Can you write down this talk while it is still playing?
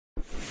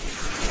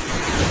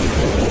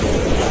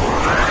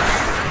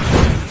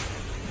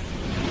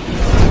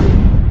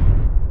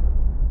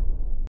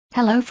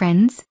Hello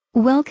friends,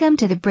 welcome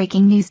to the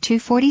Breaking News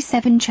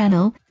 247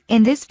 channel.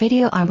 In this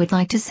video I would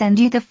like to send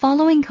you the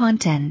following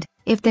content.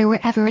 If there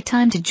were ever a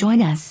time to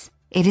join us,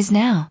 it is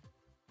now.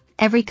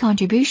 Every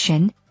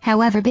contribution,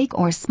 however big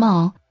or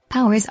small,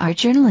 powers our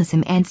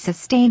journalism and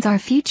sustains our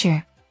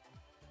future.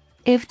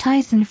 If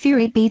Tyson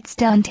Fury beats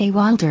Deontay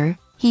Wilder,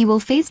 he will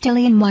face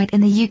Dillian White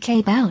in the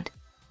UK bout.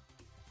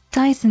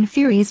 Tyson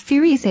Fury is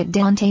furious at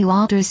Deontay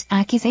Wilder's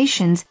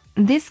accusations.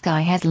 This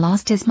guy has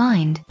lost his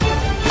mind.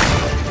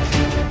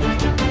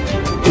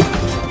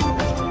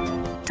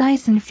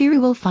 Tyson Fury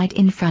will fight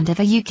in front of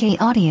a UK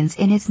audience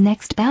in his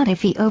next bout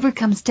if he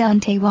overcomes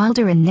Deontay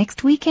Wilder in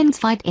next weekend's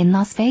fight in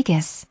Las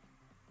Vegas.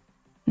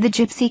 The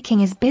Gypsy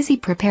King is busy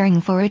preparing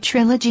for a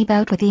trilogy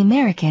bout with the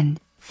American,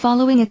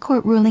 following a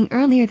court ruling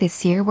earlier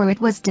this year where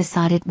it was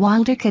decided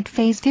Wilder could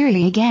face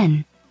Fury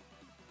again.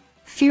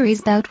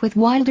 Fury's bout with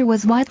Wilder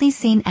was widely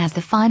seen as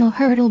the final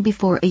hurdle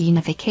before a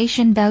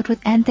unification bout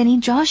with Anthony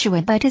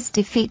Joshua, but his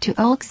defeat to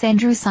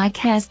Alexander Usyk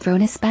has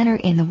thrown a spanner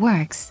in the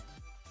works.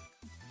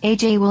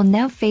 AJ will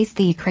now face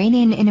the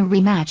Ukrainian in a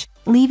rematch,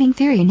 leaving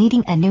Fury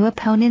needing a new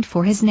opponent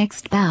for his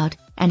next bout,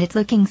 and it's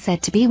looking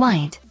set to be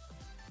White.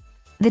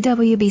 The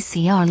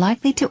WBC are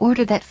likely to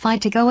order that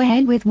fight to go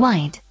ahead with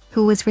White,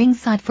 who was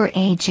ringside for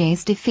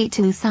AJ's defeat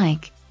to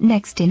Usyk,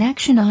 next in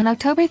action on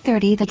October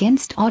 30th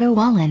against Otto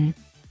Wallin.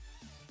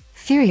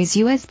 Fury's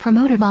US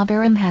promoter Bob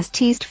Arum has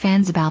teased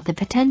fans about the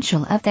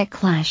potential of that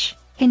clash,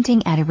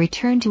 hinting at a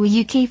return to a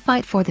UK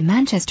fight for the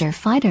Manchester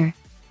fighter.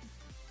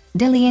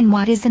 Dillian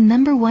White is the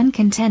 #1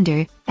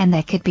 contender, and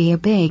that could be a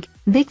big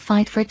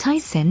fight for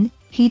Tyson,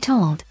 he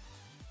told.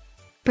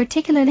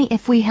 Particularly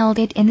if we held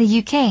it in the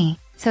UK,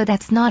 so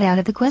that's not out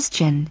of the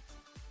question.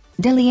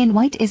 Dillian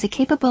White is a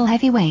capable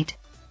heavyweight.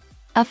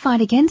 A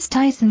fight against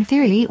Tyson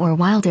Fury or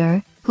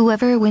Wilder,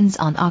 whoever wins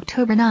on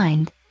October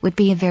 9th, would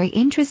be a very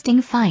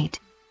interesting fight.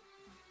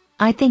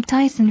 I think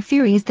Tyson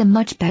Fury is the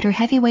much better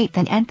heavyweight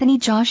than Anthony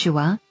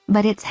Joshua,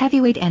 but it's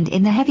heavyweight and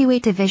in the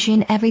heavyweight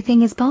division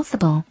everything is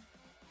possible.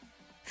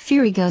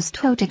 Fury goes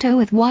toe-to-toe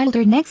with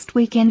Wilder next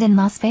weekend in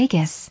Las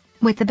Vegas,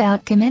 with the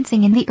bout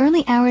commencing in the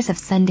early hours of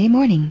Sunday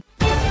morning.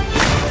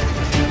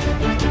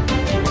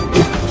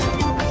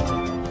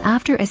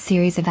 After a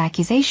series of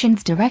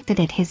accusations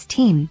directed at his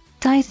team,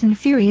 Tyson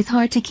Fury is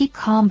hard to keep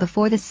calm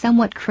before the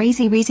somewhat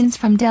crazy reasons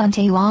from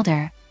Deontay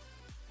Wilder.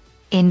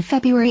 In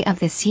February of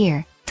this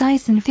year,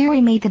 Tyson Fury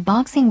made the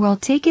boxing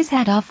world take his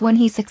hat off when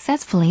he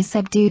successfully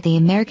subdued the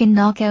American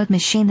knockout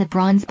machine, the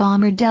Bronze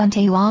Bomber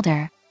Deontay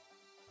Wilder.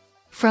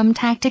 From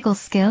tactical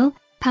skill,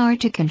 power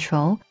to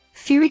control,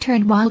 Fury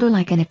turned Wilder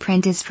like an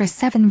apprentice for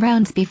 7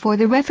 rounds before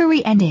the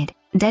referee ended,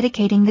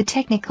 dedicating the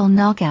technical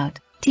knockout,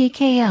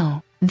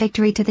 TKO,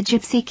 victory to the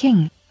Gypsy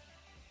King.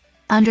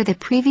 Under the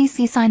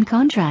previously signed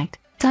contract,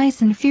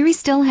 Tyson Fury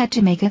still had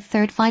to make a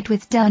third fight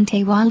with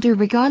Deontay Wilder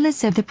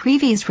regardless of the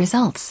previous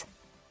results.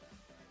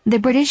 The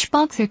British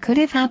boxer could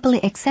have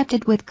happily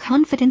accepted with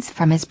confidence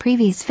from his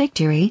previous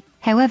victory,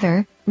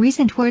 however,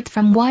 recent word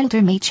from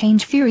Wilder may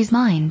change Fury's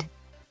mind.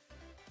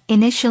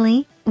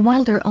 Initially,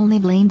 Wilder only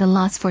blamed the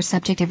loss for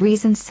subjective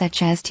reasons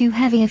such as too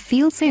heavy a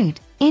field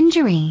suit,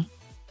 injury.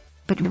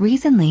 But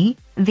recently,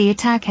 the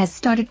attack has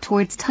started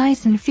towards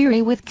Tyson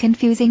Fury with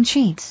confusing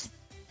cheats.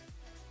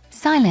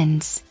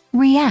 Silence,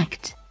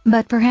 react,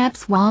 but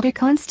perhaps Wilder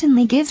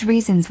constantly gives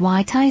reasons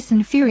why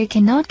Tyson Fury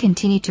cannot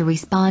continue to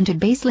respond to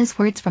baseless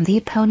words from the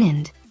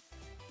opponent.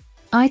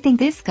 I think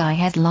this guy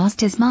has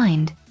lost his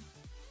mind.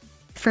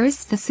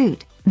 First the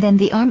suit, then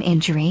the arm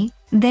injury.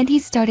 Then he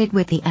started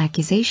with the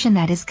accusation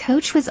that his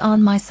coach was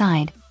on my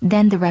side,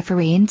 then the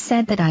referee and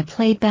said that I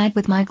played bad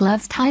with my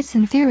gloves.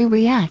 Tyson Fury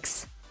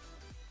reacts.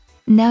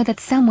 Now that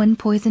someone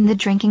poisoned the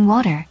drinking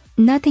water,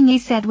 nothing he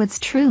said was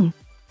true.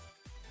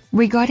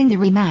 Regarding the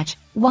rematch,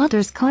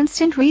 Wilder's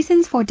constant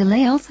reasons for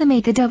delay also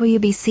made the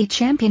WBC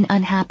champion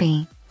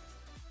unhappy.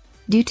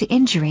 Due to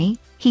injury,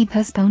 he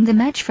postponed the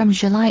match from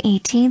July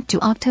 18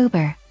 to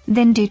October,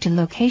 then due to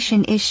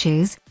location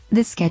issues,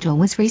 the schedule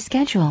was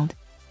rescheduled.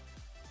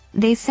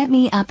 They set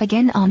me up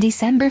again on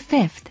December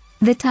 5th,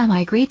 the time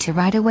I agreed to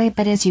right away,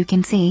 but as you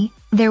can see,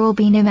 there will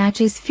be no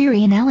matches.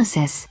 Fury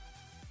analysis.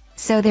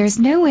 So there's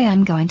no way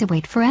I'm going to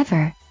wait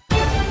forever.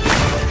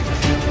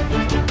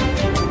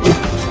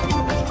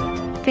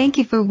 Thank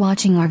you for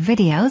watching our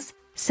videos.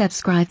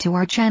 Subscribe to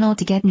our channel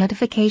to get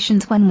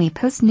notifications when we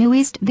post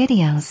newest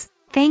videos.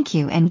 Thank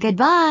you and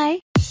goodbye.